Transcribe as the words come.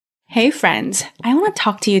Hey friends, I want to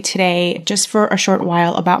talk to you today just for a short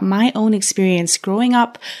while about my own experience growing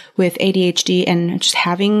up with ADHD and just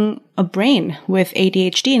having a brain with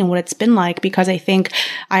ADHD and what it's been like, because I think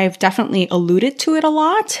I've definitely alluded to it a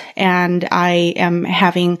lot, and I am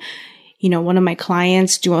having one of my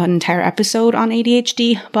clients do an entire episode on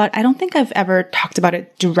ADHD, but I don't think I've ever talked about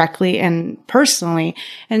it directly and personally.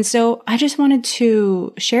 And so I just wanted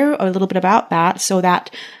to share a little bit about that so that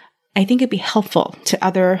I think it'd be helpful to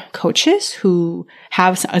other coaches who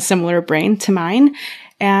have a similar brain to mine,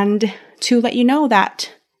 and to let you know that,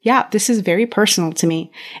 yeah, this is very personal to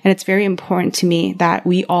me. And it's very important to me that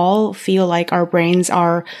we all feel like our brains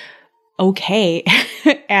are okay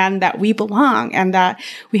and that we belong and that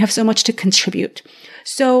we have so much to contribute.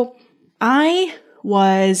 So I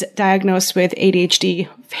was diagnosed with ADHD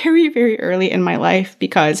very, very early in my life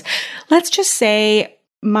because, let's just say,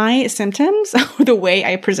 my symptoms, the way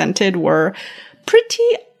I presented, were pretty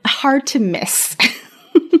hard to miss.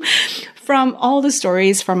 From all the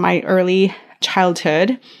stories from my early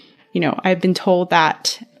childhood, I've been told by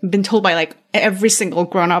like every single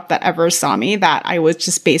grown up that ever saw me that I was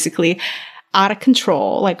just basically out of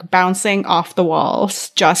control, like bouncing off the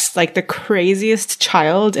walls, just like the craziest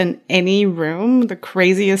child in any room, the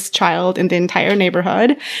craziest child in the entire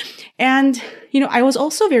neighborhood. And I was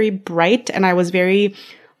also very bright, and I was very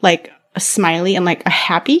like a smiley and like a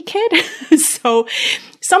happy kid. So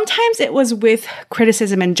sometimes it was with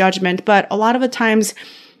criticism and judgment, but a lot of the times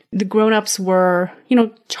the grown-ups were,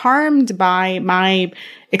 charmed by my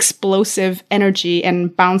explosive energy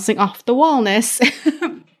and bouncing off the wallness.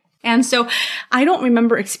 And so I don't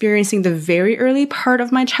remember experiencing the very early part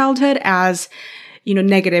of my childhood as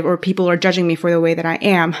negative, or people are judging me for the way that I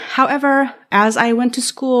am. However, as I went to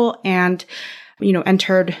school and,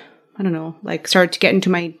 entered, started to get into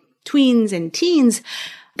my tweens and teens,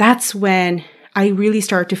 that's when I really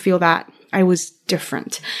started to feel that I was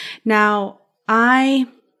different. Now, I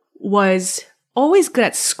was always good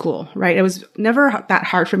at school, right? It was never that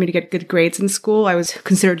hard for me to get good grades in school. I was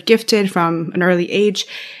considered gifted from an early age.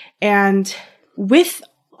 And with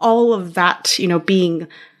all of that, being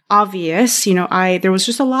obvious, there was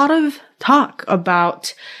just a lot of talk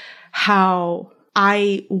about how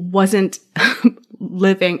I wasn't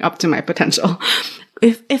living up to my potential.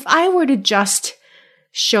 If I were to just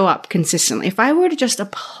show up consistently, if I were to just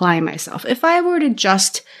apply myself, if I were to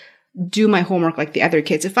just do my homework like the other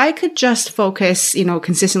kids, if I could just focus,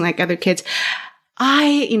 consistently like other kids,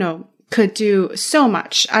 I, could do so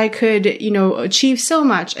much. I could, achieve so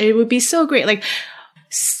much. It would be so great. Like,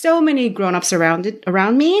 so many grown-ups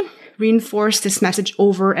around me reinforced this message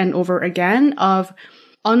over and over again of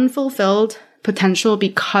unfulfilled potential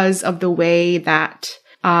because of the way that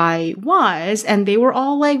I was, and they were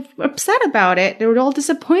all like upset about it. They were all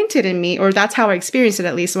disappointed in me, or that's how I experienced it,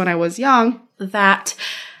 at least when I was young, that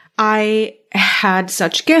I had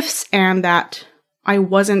such gifts and that I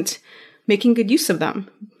wasn't making good use of them.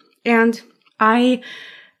 And I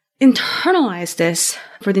internalized this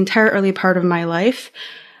for the entire early part of my life,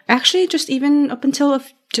 actually just even up until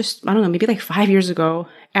maybe like 5 years ago,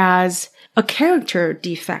 as a character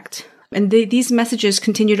defect. And these messages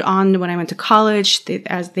continued on when I went to college,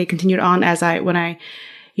 as they continued on when I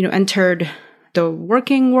entered the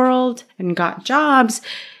working world and got jobs,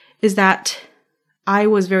 is that I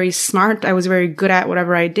was very smart. I was very good at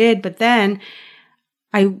whatever I did. But then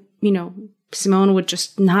Simone would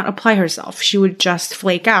just not apply herself. She would just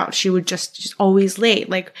flake out. She would just always late.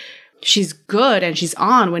 Like, she's good and she's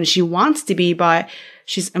on when she wants to be, but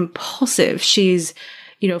she's impulsive. She's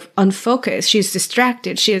unfocused, she's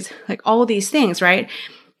distracted, she is like all these things, right?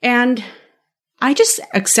 And I just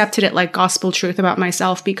accepted it like gospel truth about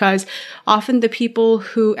myself, because often the people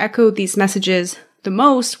who echoed these messages the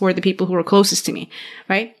most were the people who were closest to me,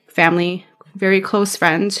 right? Family, very close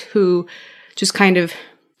friends who just kind of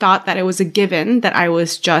thought that it was a given that I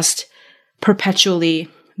was just perpetually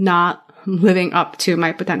not living up to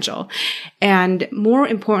my potential. And more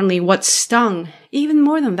importantly, what stung even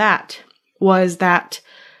more than that was that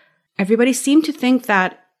everybody seemed to think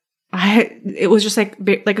that it was just like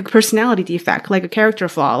a personality defect, like a character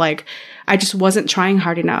flaw. Like, I just wasn't trying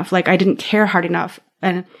hard enough. Like, I didn't care hard enough.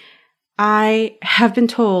 And I have been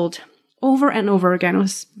told over and over again, it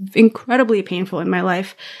was incredibly painful in my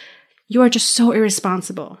life, you are just so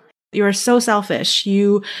irresponsible. You are so selfish.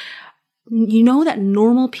 You know that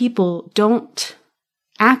normal people don't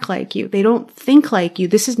act like you. They don't think like you.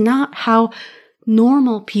 This is not how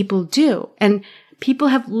normal people do. And people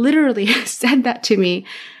have literally said that to me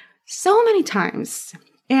so many times.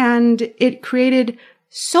 And it created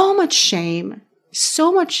so much shame,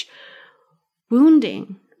 so much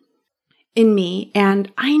wounding. in me.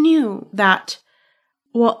 And I knew that,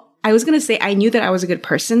 well, I was going to say I knew that I was a good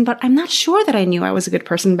person, but I'm not sure that I knew I was a good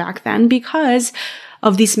person back then because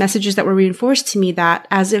of these messages that were reinforced to me, that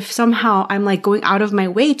as if somehow I'm like going out of my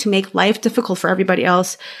way to make life difficult for everybody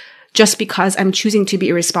else just because I'm choosing to be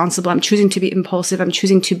irresponsible, I'm choosing to be impulsive, I'm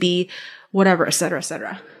choosing to be whatever, et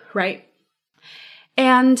cetera, right?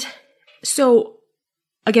 And so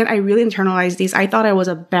again, I really internalized these. I thought I was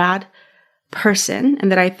a bad person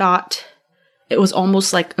and that I thought it was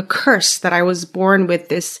almost like a curse that I was born with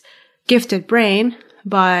this gifted brain,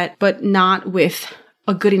 but not with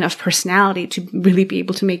a good enough personality to really be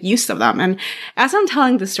able to make use of them. And as I'm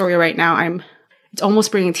telling this story right now, it's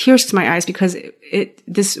almost bringing tears to my eyes because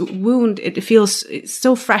this wound, it feels it's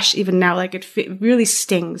so fresh even now. Like it really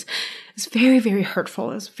stings. It's very, very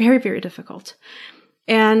hurtful. It's very, very difficult.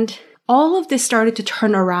 And all of this started to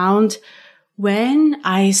turn around when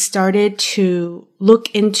I started to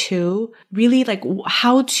look into really like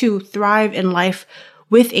how to thrive in life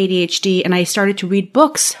with ADHD. And I started to read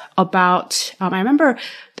books about, I remember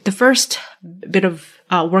the first bit of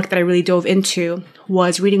work that I really dove into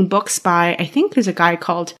was reading books by, I think there's a guy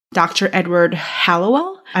called Dr. Edward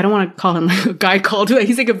Hallowell. I don't want to call him like a guy called,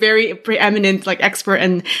 he's like a very preeminent, like expert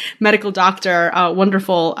and medical doctor,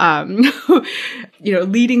 wonderful,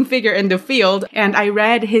 leading figure in the field. And I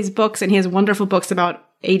read his books, and he has wonderful books about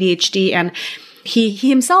ADHD, and he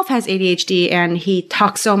himself has ADHD, and he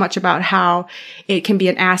talks so much about how it can be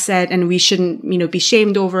an asset and we shouldn't, be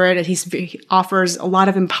shamed over it. And he offers a lot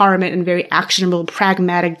of empowerment and very actionable,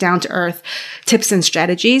 pragmatic, down to earth tips and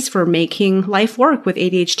strategies for making life work with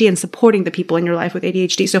ADHD and supporting the people in your life with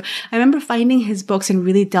ADHD. So I remember finding his books and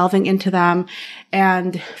really delving into them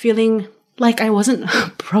and feeling like I wasn't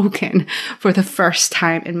broken for the first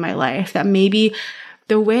time in my life, that maybe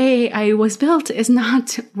the way I was built is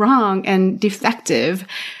not wrong and defective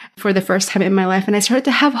for the first time in my life. And I started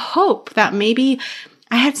to have hope that maybe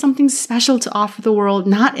I had something special to offer the world,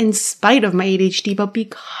 not in spite of my ADHD, but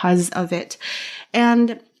because of it.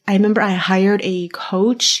 And I remember I hired a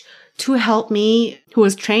coach to help me, who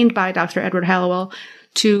was trained by Dr. Edward Hallowell,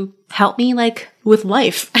 to help me like with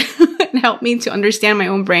life and help me to understand my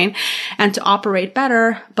own brain and to operate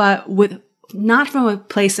better, but not from a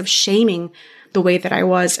place of shaming the way that I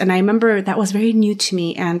was. And I remember that was very new to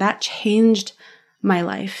me, and that changed my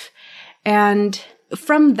life. And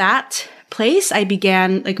from that place, I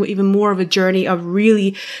began like even more of a journey of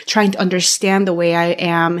really trying to understand the way I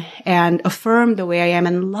am and affirm the way I am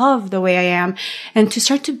and love the way I am, and to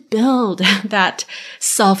start to build that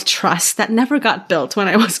self-trust that never got built when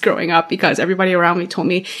I was growing up, because everybody around me told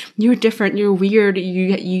me, you're different, you're weird,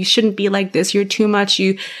 you shouldn't be like this, you're too much,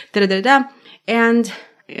 you da-da-da-da. And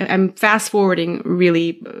I'm fast forwarding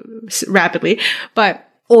really rapidly, but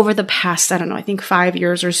over the past, I think 5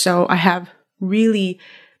 years or so, I have really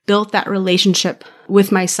built that relationship with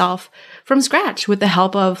myself from scratch with the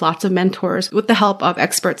help of lots of mentors, with the help of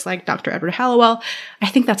experts like Dr. Edward Hallowell. I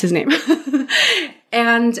think that's his name.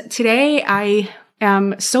 And today I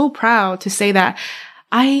am so proud to say that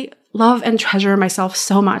I love and treasure myself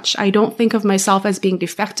so much. I don't think of myself as being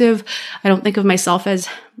defective. I don't think of myself as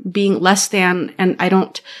being less than, and I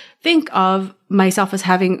don't think of myself as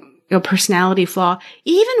having a personality flaw,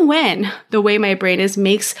 even when the way my brain is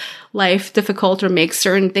makes life difficult or makes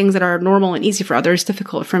certain things that are normal and easy for others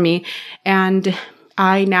difficult for me. And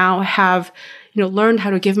I now have learned how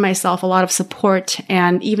to give myself a lot of support.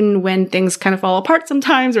 And even when things kind of fall apart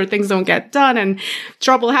sometimes, or things don't get done and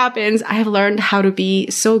trouble happens, I have learned how to be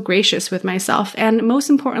so gracious with myself. And most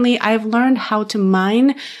importantly, I have learned how to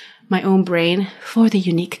mine my own brain for the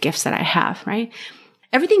unique gifts that I have, right?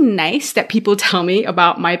 Everything nice that people tell me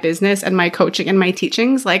about my business and my coaching and my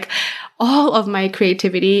teachings, like all of my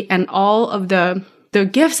creativity and all of the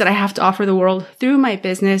gifts that I have to offer the world through my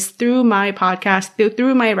business, through my podcast,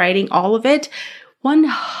 through my writing, all of it,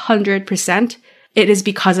 100%, it is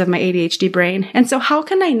because of my ADHD brain. And so how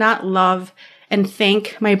can I not love and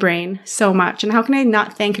thank my brain so much? And how can I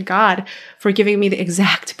not thank God for giving me the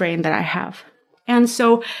exact brain that I have? And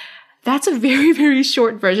so that's a very, very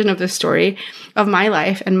short version of the story of my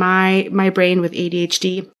life and my brain with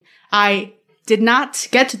ADHD. I did not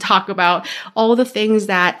get to talk about all the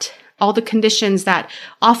conditions that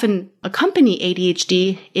often accompany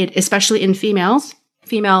ADHD, especially in female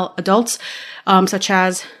adults, such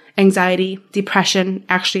as anxiety, depression,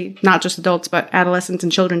 actually not just adults, but adolescents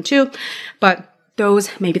and children too. But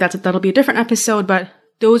that'll be a different episode, but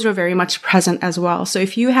those are very much present as well. So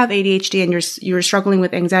if you have ADHD and you're struggling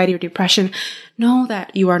with anxiety or depression, know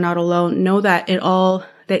that you are not alone. Know that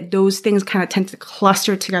that those things kind of tend to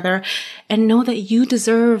cluster together. And know that you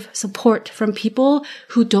deserve support from people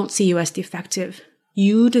who don't see you as defective.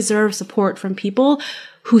 You deserve support from people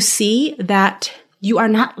who see that you are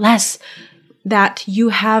not less, that you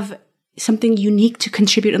have something unique to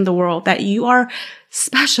contribute in the world, that you are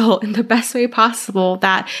special in the best way possible,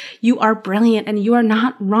 that you are brilliant and you are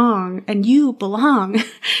not wrong and you belong,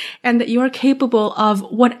 and that you are capable of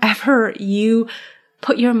whatever you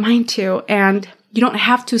put your mind to. And you don't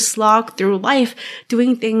have to slog through life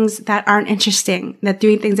doing things that aren't interesting,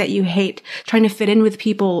 doing things that you hate, trying to fit in with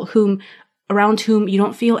people around whom you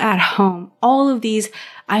don't feel at home. All of these,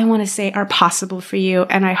 I want to say, are possible for you.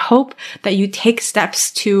 And I hope that you take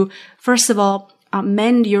steps to, first of all,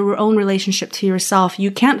 mend your own relationship to yourself.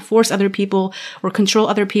 You can't force other people or control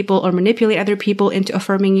other people or manipulate other people into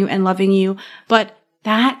affirming you and loving you. But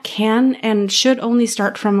that can and should only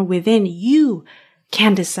start from within. You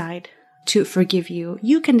can decide to forgive you.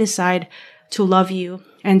 You can decide to love you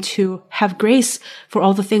and to have grace for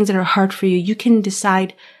all the things that are hard for you. You can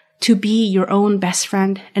decide to be your own best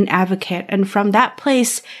friend and advocate. And from that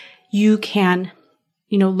place, you can,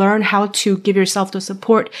 learn how to give yourself the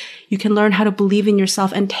support. You can learn how to believe in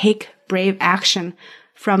yourself and take brave action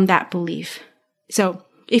from that belief. So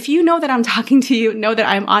if you know that I'm talking to you, know that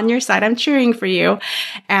I'm on your side. I'm cheering for you.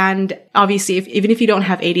 And obviously, even if you don't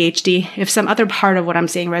have ADHD, if some other part of what I'm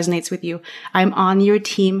saying resonates with you, I'm on your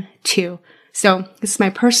team too. So this is my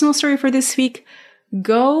personal story for this week.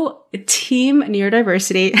 Go team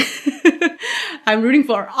neurodiversity. I'm rooting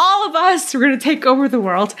for all of us. We're going to take over the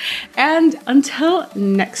world. And until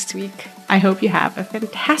next week, I hope you have a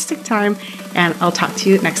fantastic time, and I'll talk to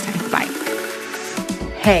you next time. Bye.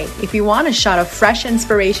 Hey, if you want a shot of fresh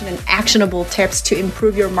inspiration and actionable tips to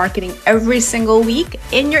improve your marketing every single week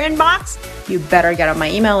in your inbox, you better get on my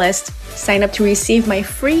email list. Sign up to receive my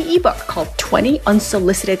free ebook called 20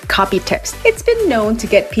 Unsolicited Copy Tips. It's been known to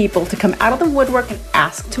get people to come out of the woodwork and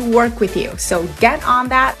ask to work with you. So get on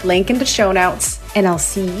that, link in the show notes, and I'll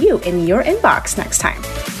see you in your inbox next time.